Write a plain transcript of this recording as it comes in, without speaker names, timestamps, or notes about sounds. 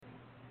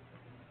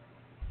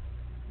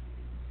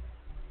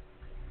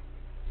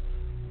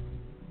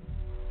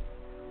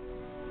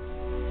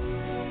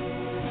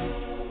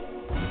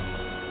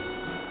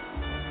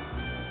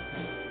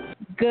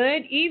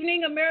Good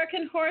evening,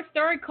 American Horror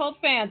Story cult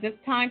fans.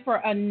 It's time for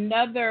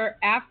another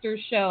after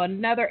show,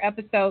 another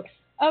episode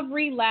of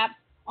Relapse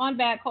on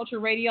Bad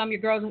Culture Radio. I'm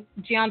your girl,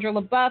 Giandra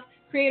LaBeouf,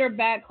 creator of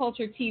Bad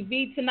Culture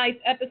TV.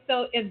 Tonight's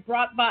episode is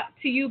brought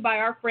to you by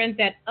our friends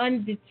at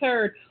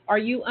Undeterred. Are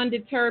you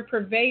undeterred?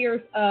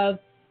 Purveyors of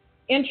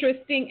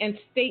interesting and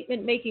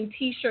statement-making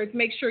T-shirts.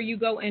 Make sure you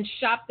go and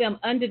shop them,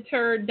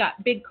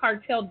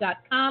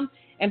 undeterred.bigcartel.com,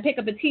 and pick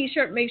up a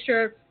T-shirt. Make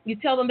sure you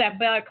tell them that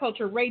Bad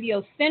Culture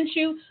Radio sent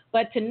you.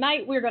 But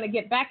tonight we're going to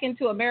get back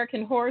into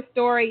American Horror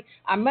Story.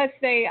 I must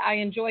say I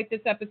enjoyed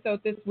this episode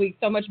this week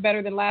so much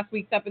better than last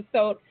week's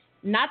episode.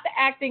 Not the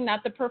acting,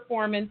 not the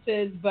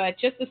performances, but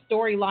just the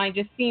storyline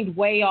just seemed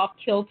way off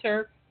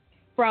kilter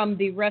from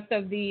the rest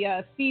of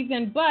the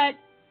season. But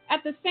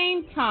at the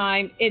same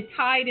time, it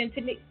tied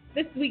into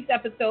this week's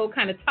episode,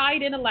 kind of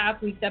tied into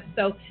last week's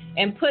episode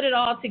and put it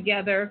all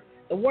together.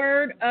 The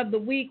word of the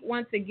week,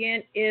 once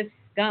again, is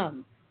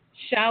scum.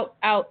 Shout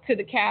out to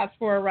the cast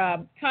for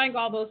tying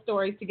all those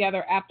stories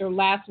together after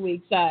last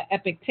week's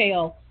epic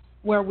tale,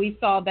 where we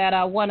saw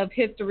that one of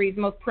history's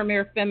most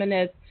premier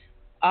feminists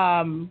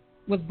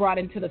was brought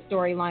into the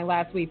storyline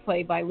last week,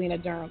 played by Lena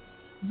Durham.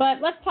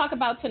 But let's talk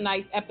about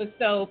tonight's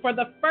episode. For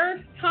the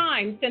first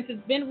time since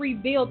it's been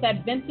revealed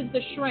that Vincent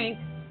the Shrink,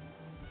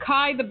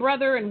 Kai the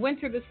brother, and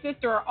Winter the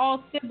sister are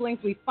all siblings,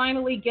 we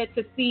finally get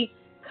to see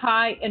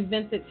Kai and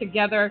Vincent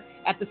together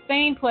at the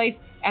same place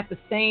at the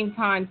same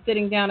time,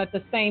 sitting down at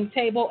the same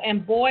table.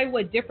 And boy,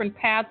 what different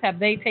paths have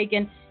they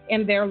taken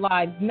in their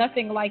lives.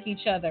 Nothing like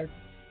each other.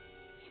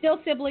 Still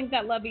siblings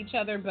that love each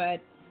other, but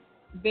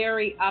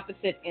very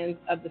opposite ends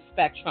of the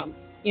spectrum.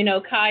 You know,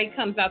 Kai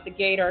comes out the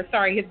gate,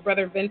 his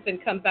brother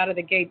Vincent comes out of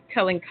the gate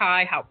telling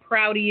Kai how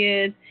proud he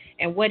is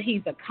and what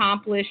he's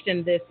accomplished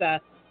in this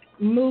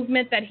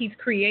movement that he's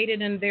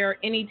created in their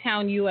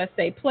Anytown,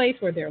 USA place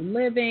where they're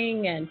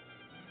living,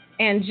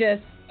 and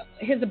just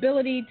his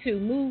ability to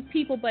move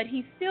people. But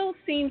he still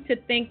seems to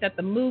think that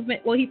the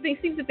movement,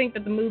 seems to think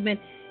that the movement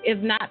is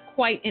not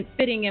quite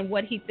fitting in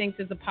what he thinks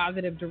is a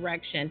positive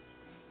direction.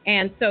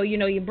 And so, you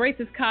know, he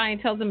embraces Kai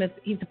and tells him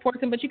he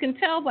supports him, but you can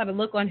tell by the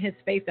look on his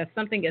face that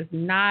something is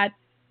not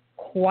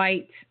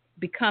quite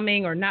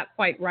becoming or not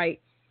quite right.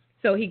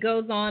 So he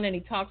goes on and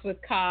he talks with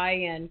Kai,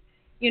 and,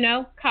 you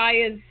know, Kai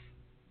is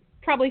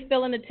probably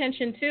feeling the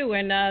tension too,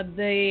 and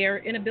their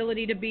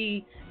inability to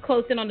be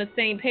close in on the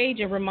same page.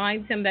 It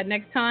reminds him that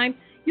next time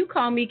you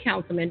call me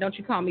councilman, don't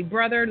you call me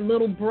brother,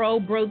 little bro,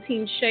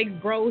 protein shakes,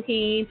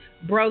 broheen,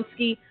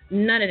 broski,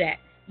 none of that.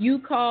 You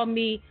call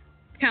me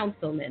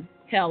councilman.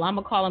 Hell, I'm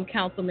going to call him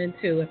councilman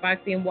too. If I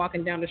see him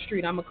walking down the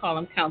street, I'm going to call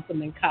him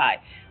Councilman Kai.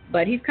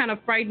 But he's kind of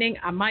frightening.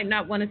 I might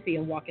not want to see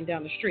him walking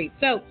down the street.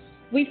 So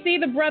we see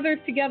the brothers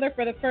together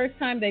for the first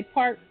time. They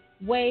part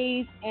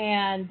ways,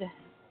 and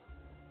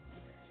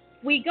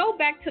we go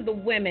back to the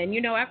women.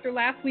 You know, after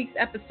last week's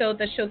episode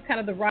that shows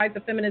kind of the rise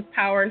of feminist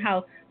power and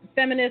how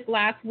feminists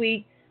last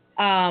week,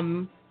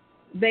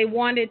 they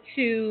wanted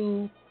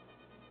to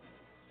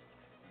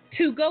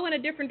go in a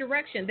different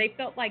direction. They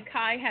felt like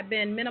Kai had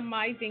been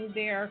minimizing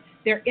their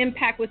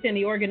impact within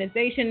the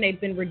organization.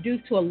 They've been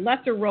reduced to a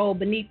lesser role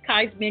beneath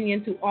Kai's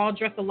minions, who all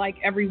dress alike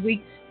every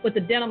week with the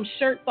denim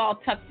shirts all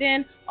tucked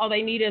in. All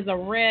they need is a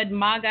red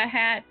MAGA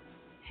hat.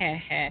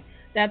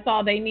 That's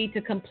all they need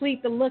to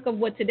complete the look of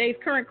what today's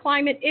current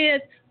climate is.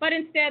 But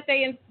instead,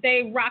 they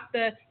rock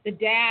the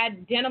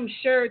dad denim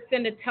shirts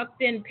and the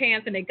tucked in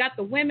pants, and they got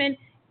the women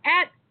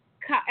at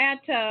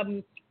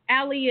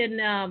Allie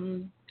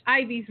and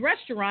Ivy's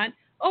restaurant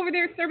over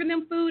there serving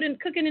them food and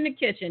cooking in the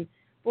kitchen.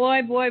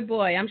 Boy.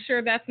 I'm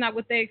sure that's not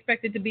what they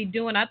expected to be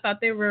doing. I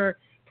thought they were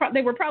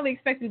probably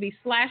expecting to be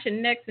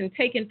slashing necks and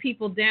taking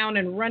people down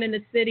and running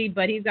the city,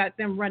 but he's got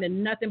them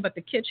running nothing but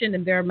the kitchen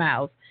and their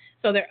mouths.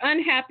 So they're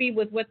unhappy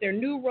with what their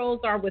new roles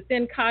are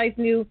within Kai's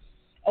new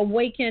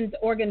awakened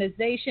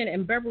organization.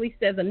 And Beverly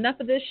says, enough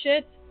of this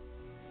shit.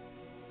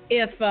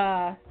 If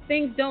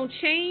things don't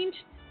change,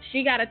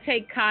 she got to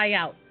take Kai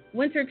out.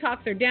 Winter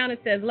talks her down and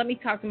says, let me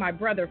talk to my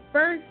brother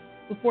first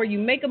before you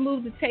make a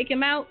move to take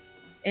him out.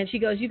 And she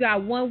goes, you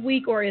got 1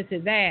 week or it's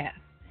his ass.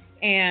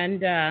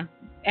 And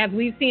as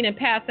we've seen in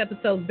past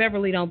episodes,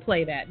 Beverly don't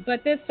play that. But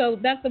so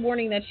that's the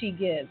warning that she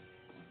gives.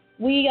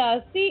 We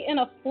see in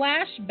a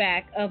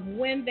flashback of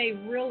when they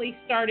really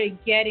started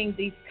getting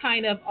these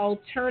kind of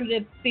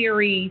alternative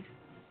theories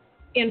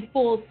in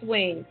full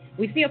swing.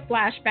 We see a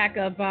flashback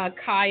of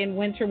Kai and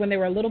Winter when they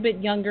were a little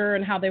bit younger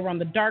and how they were on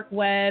the dark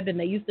web and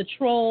they used to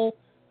troll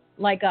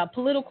like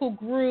political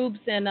groups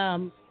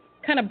and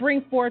kind of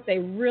bring forth a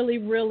really,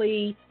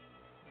 really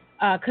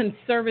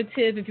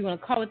conservative, if you want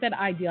to call it that,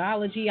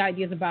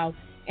 ideas about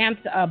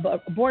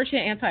abortion,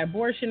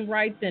 anti-abortion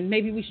rights, and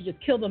maybe we should just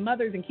kill the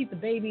mothers and keep the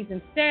babies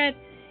instead.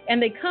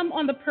 And they come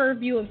on the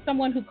purview of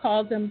someone who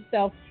calls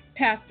himself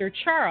Pastor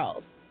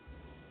Charles.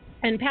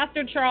 And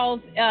Pastor Charles,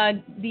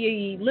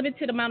 the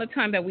limited amount of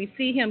time that we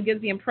see him,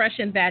 gives the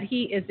impression that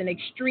he is an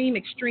extreme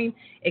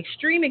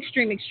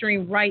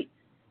right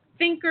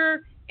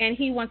thinker, and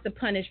he wants to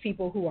punish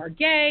people who are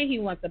gay. He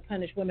wants to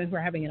punish women who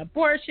are having an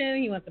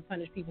abortion. He wants to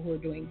punish people who are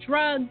doing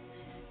drugs.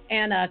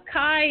 And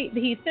Kai,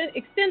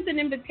 extends an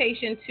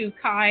invitation to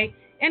Kai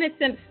and his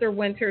sister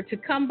Winter to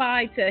come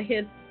by to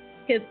his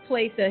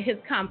place, his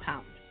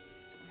compound.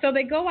 So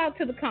they go out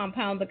to the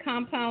compound. The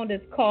compound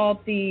is called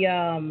the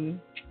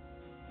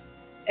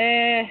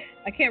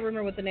I can't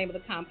remember what the name of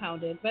the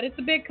compound is, but it's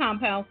a big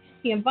compound.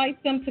 He invites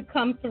them to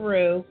come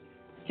through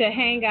to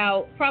hang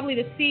out, probably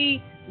to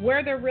see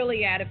where they're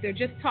really at, if they're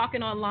just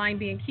talking online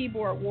being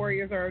keyboard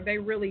warriors, or are they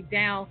really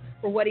down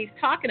for what he's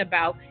talking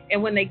about.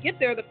 And when they get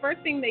there, the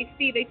first thing they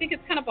see, they think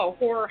it's kind of a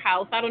horror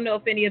house. I don't know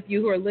if any of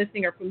you who are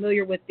listening are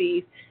familiar with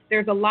these.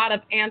 There's a lot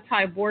of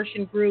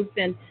anti-abortion groups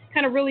and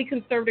kind of really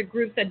conservative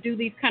groups that do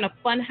these kind of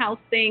fun house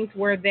things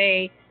where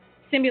they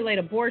simulate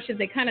abortions.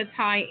 They kind of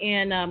tie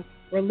in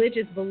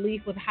religious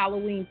belief with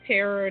Halloween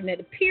terror, and it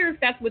appears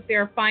that's what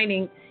they're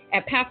finding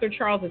at Pastor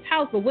Charles's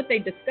house. But what they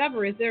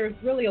discover is there is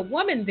really a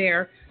woman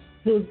there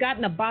who's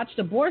gotten a botched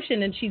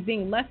abortion, and she's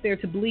being left there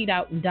to bleed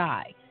out and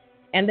die.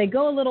 And they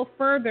go a little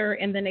further,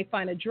 and then they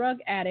find a drug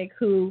addict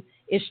who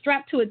is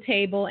strapped to a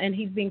table, and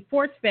he's being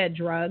force-fed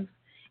drugs.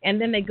 And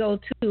then they go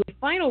to a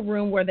final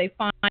room where they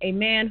find a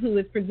man who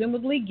is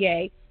presumably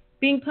gay,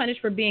 being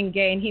punished for being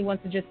gay, and he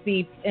wants to just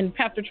and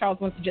Pastor Charles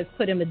wants to just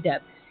put him to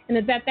death. And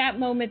it's at that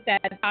moment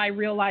that I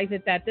realized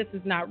that this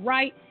is not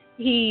right.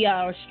 He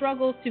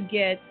struggles to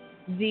get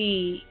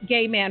the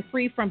gay man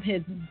free from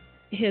his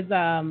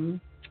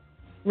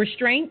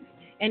restraints,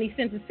 and he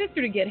sends his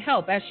sister to get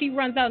help. As she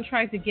runs out and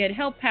tries to get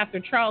help, Pastor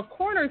Charles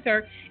corners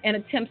her and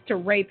attempts to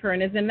rape her.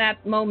 And it's in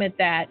that moment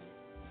that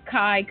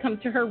Kai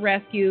comes to her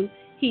rescue.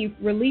 He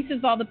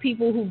releases all the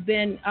people who've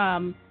been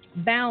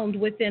bound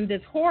within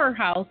this horror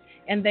house,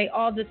 and they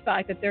all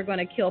decide that they're going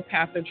to kill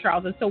Pastor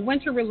Charles. And so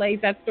Winter relays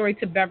that story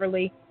to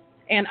Beverly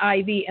and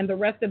Ivy and the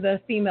rest of the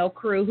female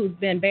crew who's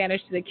been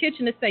banished to the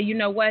kitchen to say, you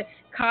know what,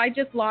 Kai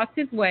just lost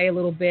his way a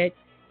little bit.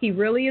 He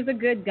really is a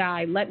good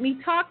guy. Let me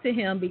talk to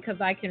him because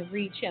I can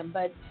reach him.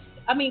 But,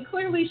 I mean,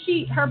 clearly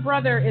her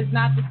brother is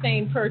not the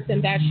same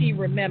person that she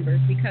remembers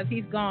because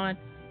he's gone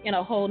in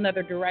a whole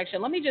nother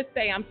direction. Let me just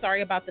say I'm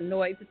sorry about the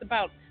noise. It's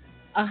about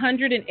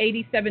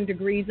 187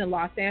 degrees in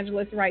Los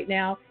Angeles right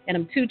now, and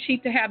I'm too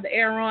cheap to have the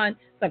air on,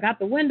 so I got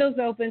the windows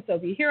open. So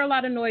if you hear a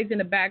lot of noise in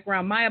the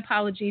background, my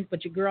apologies,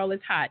 but your girl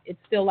is hot. It's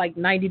still like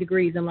 90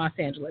 degrees in Los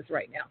Angeles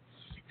right now.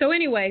 So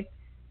anyway,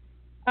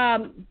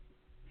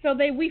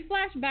 we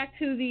flash back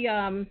to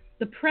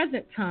the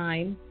present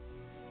time,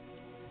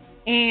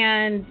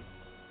 and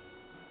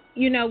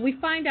we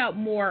find out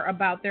more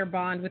about their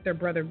bond with their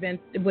brother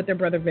Vince,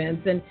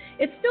 and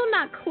it's still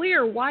not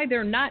clear why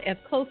they're not as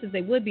close as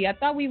they would be. I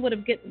thought we would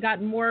have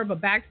gotten more of a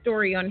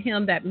backstory on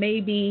him, that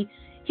maybe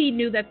he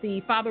knew that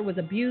the father was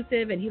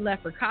abusive and he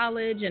left for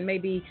college, and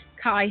maybe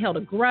Kai held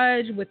a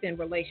grudge within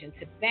relation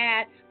to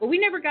that. But we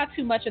never got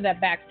too much of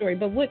that backstory.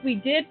 But what we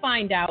did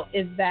find out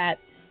is that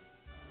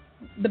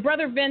the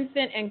brother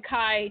Vincent and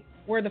Kai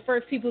were the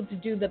first people to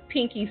do the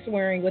pinky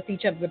swearing with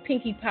each other, the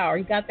pinky power.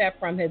 He got that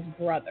from his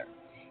brother.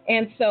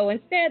 And so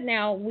instead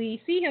now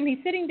we see him, he's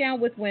sitting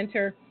down with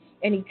Winter,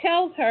 and he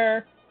tells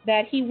her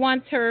that he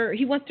wants to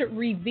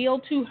reveal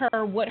to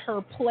her what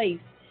her place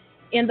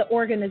in the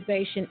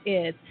organization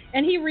is.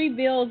 And he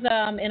reveals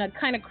in a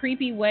kind of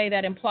creepy way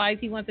that implies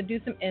he wants to do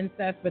some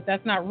incest, but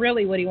that's not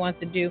really what he wants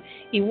to do.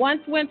 He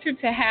wants Winter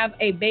to have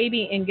a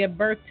baby and give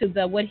birth to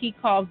what he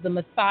calls the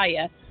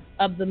Messiah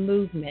of the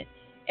movement.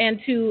 And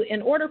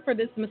in order for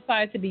this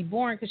Messiah to be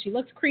born, because she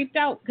looks creeped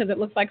out because it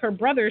looks like her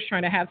brother is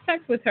trying to have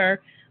sex with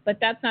her, but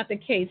that's not the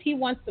case. He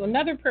wants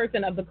another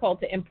person of the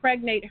cult to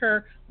impregnate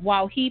her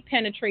while he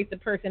penetrates the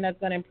person that's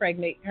going to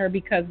impregnate her,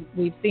 because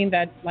we've seen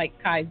that, like,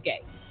 Kai's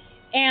gay.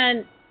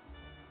 And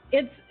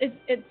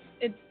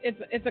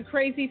it's a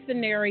crazy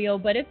scenario,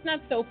 but it's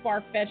not so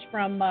far-fetched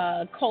from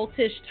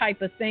cultish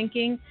type of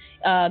thinking,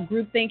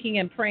 group thinking,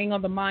 and preying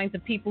on the minds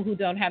of people who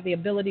don't have the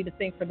ability to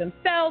think for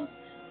themselves.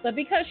 But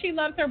because she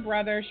loves her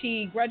brother,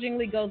 she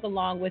grudgingly goes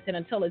along with it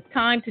until it's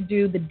time to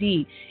do the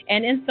deed.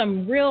 And in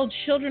some real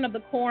Children of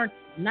the Corn,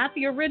 not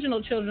the original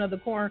Children of the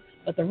Corn,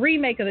 but the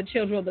remake of the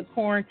Children of the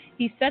Corn,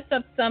 he sets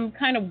up some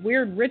kind of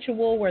weird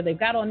ritual where they've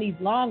got on these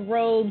long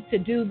robes to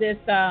do this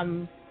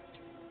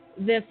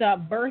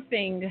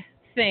birthing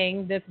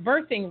thing, this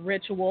birthing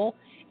ritual.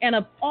 And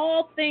of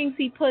all things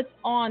he puts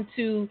on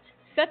to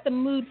set the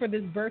mood for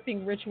this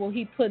birthing ritual,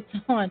 he puts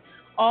on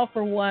All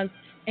for One.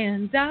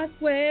 And I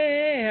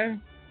swear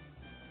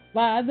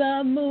by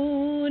the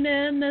moon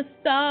and the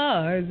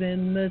stars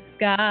in the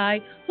sky.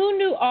 Who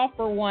knew All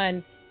for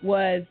One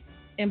was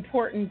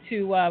important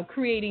to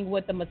creating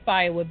what the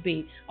Messiah would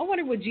be? I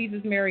wonder what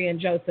Jesus, Mary, and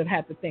Joseph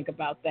had to think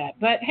about that.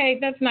 But hey,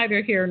 that's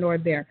neither here nor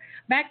there.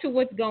 Back to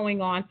what's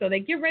going on. So they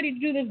get ready to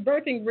do this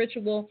birthing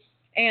ritual,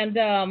 and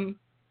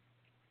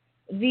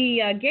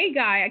the gay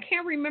guy, I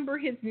can't remember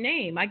his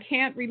name,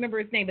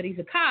 but he's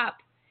a cop,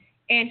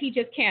 and he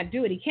just can't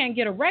do it. He can't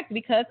get erect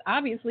because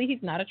obviously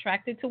he's not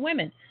attracted to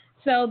women.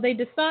 So they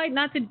decide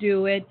not to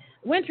do it.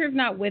 Winter's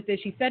not with it.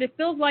 She said it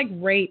feels like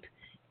rape.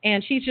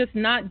 and she's just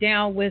not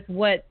down with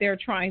what they're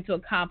trying to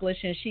accomplish,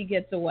 and she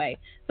gets away.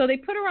 So they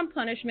put her on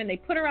punishment. They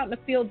put her out in the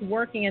fields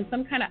working in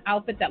some kind of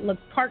outfit that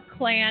looks part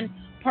clan,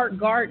 part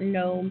garden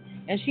gnome,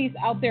 and she's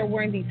out there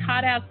wearing these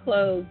hot-ass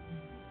clothes,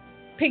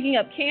 picking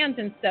up cans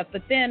and stuff,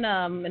 but then,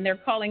 and they're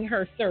calling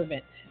her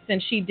servant,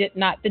 since she did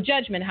not, the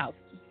Judgment House.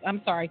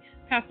 I'm sorry,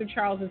 Pastor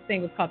Charles's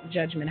thing was called the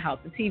Judgment House.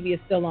 The TV is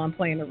still on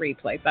playing the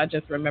replays. I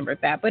just remembered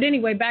that. But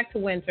anyway, back to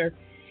Winter.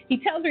 He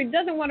tells her he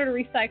doesn't want her to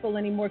recycle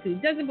anymore because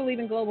he doesn't believe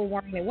in global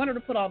warming. They want her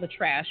to put all the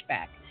trash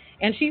back.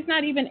 And she's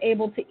not even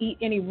able to eat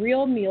any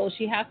real meals.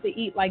 She has to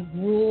eat like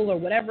gruel or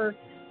whatever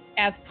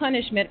as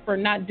punishment for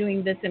not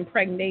doing this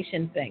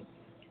impregnation thing.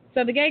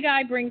 So the gay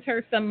guy brings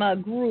her some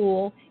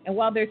gruel, and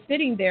while they're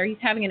sitting there, he's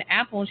having an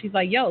apple, and she's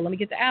like, yo, let me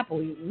get the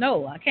apple.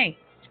 No, I can't.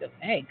 She goes,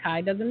 hey,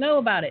 Kai doesn't know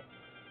about it.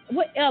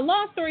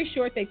 Long story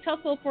short, they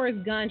tussle for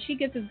his gun. She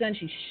gets his gun.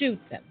 She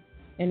shoots him,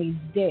 and he's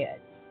dead.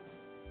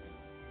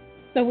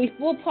 So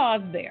we'll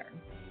pause there,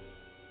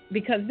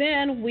 because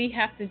then we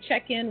have to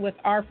check in with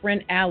our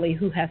friend Allie,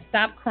 who has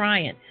stopped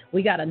crying.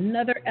 We got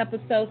another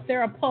episode.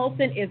 Sarah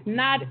Paulson is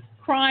not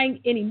crying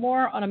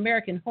anymore on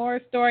American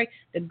Horror Story.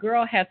 The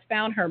girl has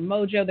found her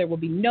mojo. There will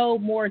be no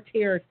more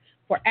tears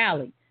for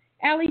Allie.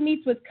 Allie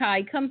meets with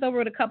Kai, comes over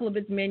with a couple of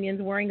his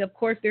minions, wearing, of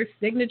course, their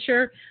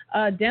signature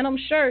denim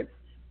shirts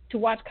to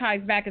watch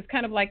Kai's back. It's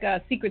kind of like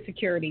a secret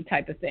security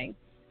type of thing.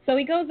 So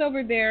he goes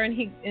over there, and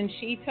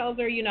she tells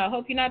her, I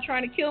hope you're not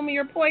trying to kill me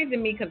or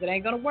poison me, because it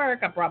ain't going to work.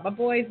 I brought my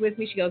boys with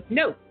me. She goes,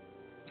 no,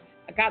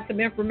 I got some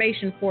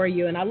information for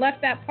you. And I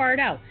left that part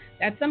out.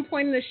 At some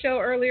point in the show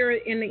earlier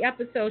in the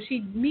episode,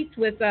 she meets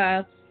with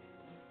her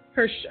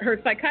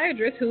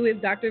psychiatrist, who is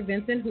Dr.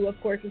 Vincent, who, of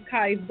course, is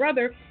Kai's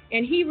brother.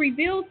 And he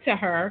revealed to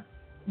her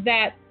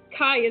that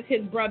Kai is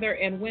his brother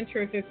and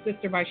Winter is his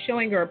sister by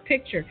showing her a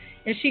picture.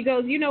 And she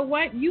goes, you know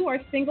what? You are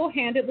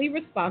single-handedly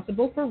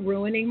responsible for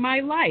ruining my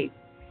life.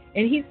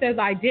 And he says,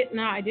 I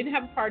didn't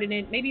have a part in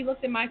it. Maybe he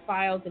looked in my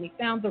files and he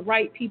found the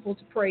right people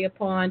to prey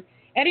upon.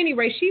 At any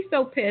rate, she's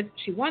so pissed.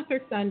 She wants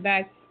her son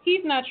back.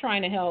 He's not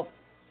trying to help.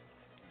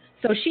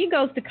 So she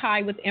goes to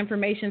Kai with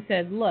information,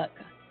 says, look,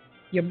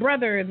 your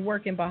brother is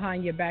working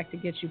behind your back to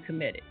get you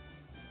committed.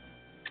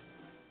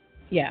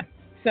 Yeah.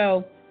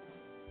 So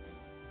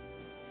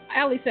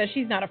Allie says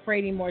she's not afraid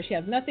anymore. She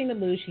has nothing to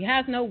lose. She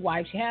has no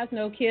wife. She has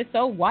no kids.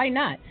 So why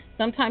not?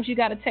 Sometimes you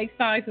got to take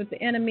sides with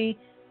the enemy,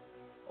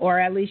 or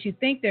at least you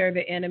think they're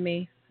the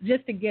enemy,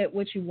 just to get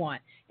what you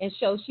want. And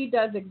so she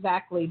does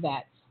exactly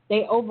that.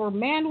 They over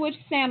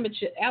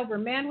sandwiches.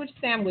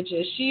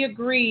 She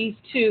agrees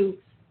to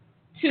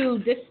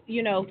this,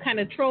 kind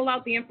of troll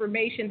out the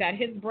information that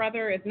his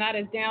brother is not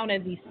as down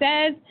as he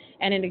says,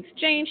 and in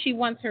exchange, she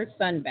wants her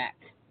son back.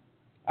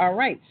 All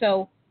right,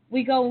 so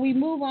we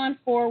move on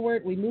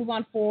forward. We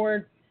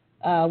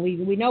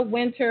know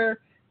Winter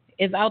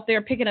is out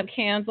there picking up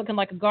cans, looking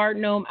like a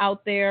garden gnome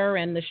out there,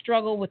 and the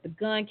struggle with the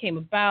gun came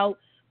about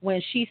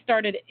when she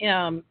started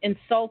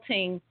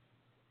insulting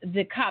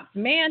the cop's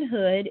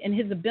manhood and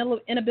his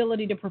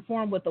inability to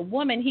perform with a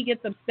woman. He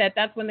gets upset.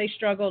 That's when they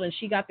struggled, and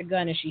she got the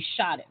gun and she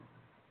shot him.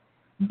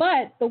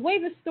 But the way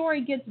the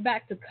story gets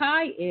back to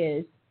Kai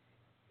is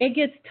it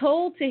gets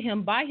told to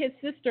him by his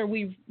sister.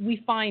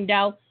 We find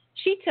out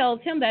she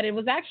tells him that it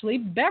was actually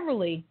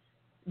Beverly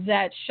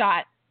that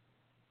shot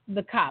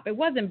the cop. It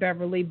wasn't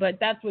Beverly, but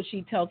that's what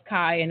she tells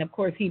Kai, and of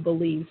course he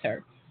believes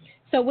her.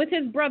 So with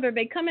his brother,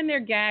 they come in their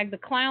gag. The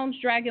clowns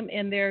drag him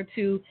in there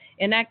to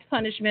enact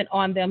punishment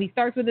on them. He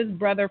starts with his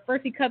brother.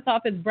 First, he cuts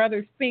off his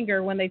brother's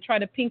finger when they try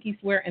to pinky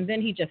swear, and then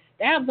he just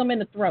stabs him in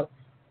the throat.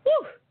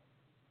 Whew!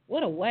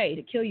 What a way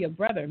to kill your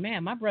brother.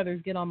 Man, my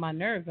brothers get on my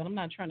nerves, and I'm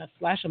not trying to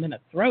slash him in the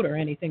throat or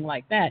anything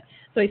like that.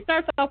 So he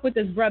starts off with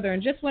his brother,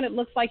 and just when it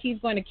looks like he's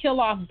going to kill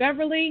off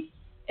Beverly,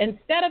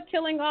 instead of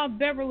killing off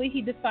Beverly,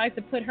 he decides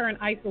to put her in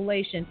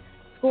isolation.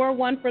 Score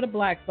one for the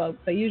black folks.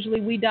 So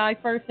usually we die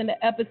first in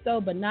the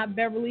episode, but not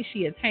Beverly. She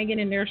is hanging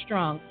in there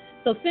strong.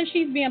 So since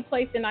she's being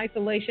placed in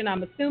isolation,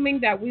 I'm assuming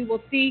that we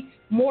will see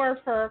more of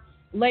her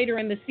later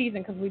in the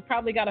season, because we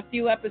probably got a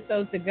few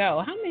episodes to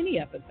go. How many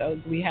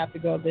episodes do we have to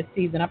go this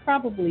season? I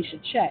probably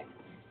should check.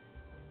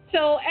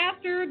 So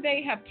after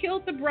they have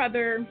killed the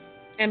brother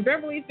and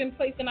Beverly's been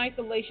placed in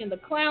isolation, the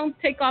clowns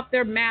take off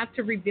their masks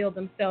to reveal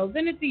themselves,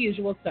 and it's the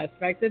usual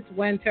suspects. It's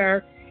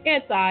Winter,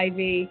 it's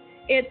Ivy,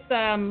 it's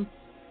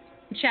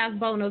Chaz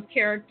Bono's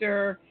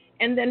character,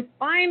 and then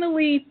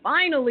finally,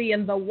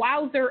 in the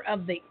wowzer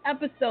of the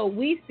episode,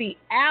 we see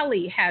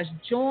Allie has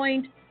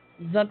joined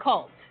the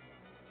cult.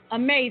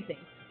 Amazing.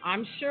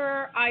 I'm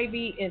sure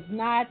Ivy is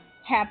not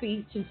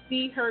happy to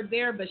see her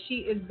there, but she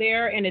is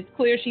there, and it's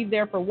clear she's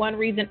there for one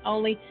reason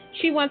only.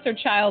 She wants her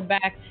child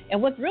back.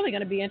 And what's really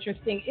going to be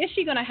interesting, is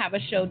she going to have a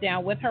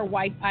showdown with her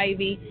wife,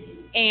 Ivy,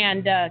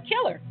 and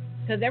kill her?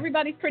 Because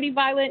everybody's pretty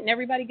violent, and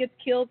everybody gets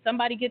killed.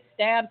 Somebody gets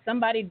stabbed.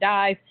 Somebody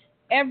dies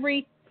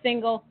every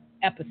single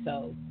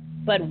episode.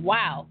 But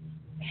wow,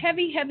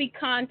 heavy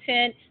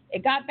content.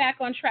 It got back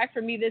on track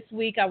for me this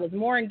week. I was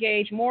more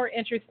engaged, more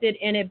interested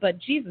in it. But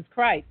Jesus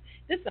Christ,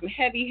 this is some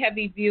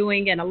heavy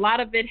viewing, and a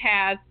lot of it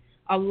has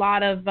a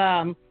lot of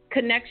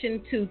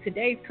connection to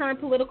today's current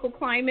political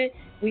climate.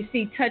 We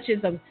see touches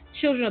of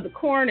Children of the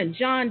Corn and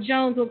John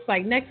Jones. Looks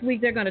like next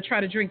week they're going to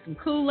try to drink some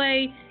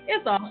Kool-Aid.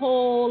 It's a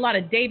whole lot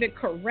of David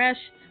Koresh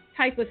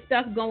type of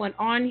stuff going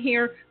on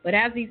here. But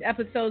as these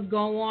episodes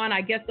go on,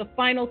 I guess the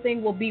final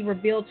thing will be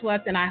revealed to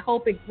us, and I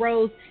hope it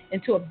grows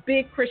into a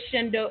big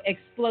crescendo,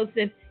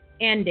 explosive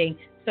ending.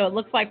 So it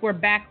looks like we're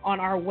back on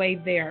our way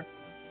there.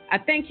 I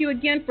thank you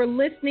again for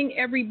listening,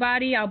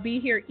 everybody. I'll be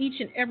here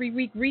each and every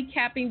week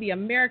recapping the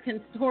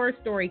American Horror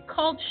Story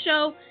Cult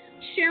Show,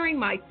 sharing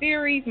my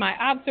theories, my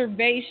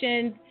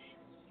observations,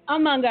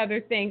 among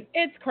other things.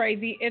 It's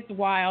crazy. It's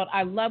wild.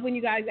 I love when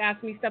you guys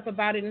ask me stuff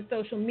about it in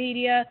social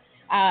media.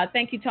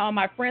 Thank you to all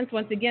my friends.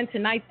 Once again,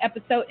 tonight's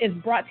episode is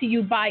brought to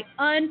you by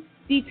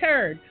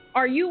Undeterred.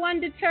 Are you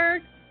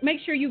undeterred?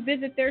 Make sure you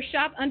visit their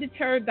shop,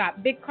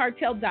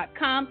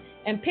 undeterred.bigcartel.com,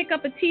 and pick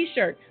up a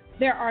t-shirt.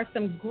 There are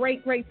some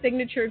great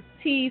signature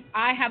tees.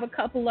 I have a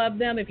couple of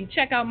them. If you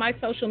check out my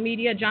social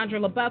media,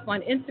 Jandra LaBeouf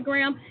on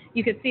Instagram,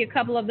 you can see a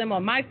couple of them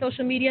on my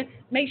social media.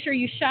 Make sure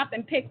you shop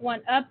and pick one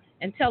up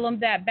and tell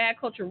them that Bad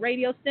Culture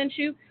Radio sent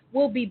you.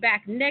 We'll be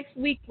back next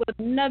week with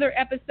another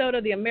episode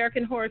of the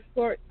American Horror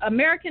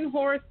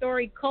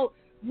Story Cult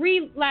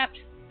Relapse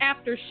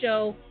After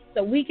Show,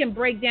 so we can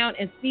break down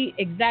and see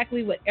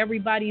exactly what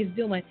everybody is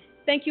doing.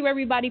 Thank you,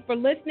 everybody, for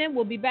listening.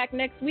 We'll be back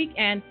next week,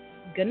 and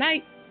good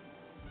night.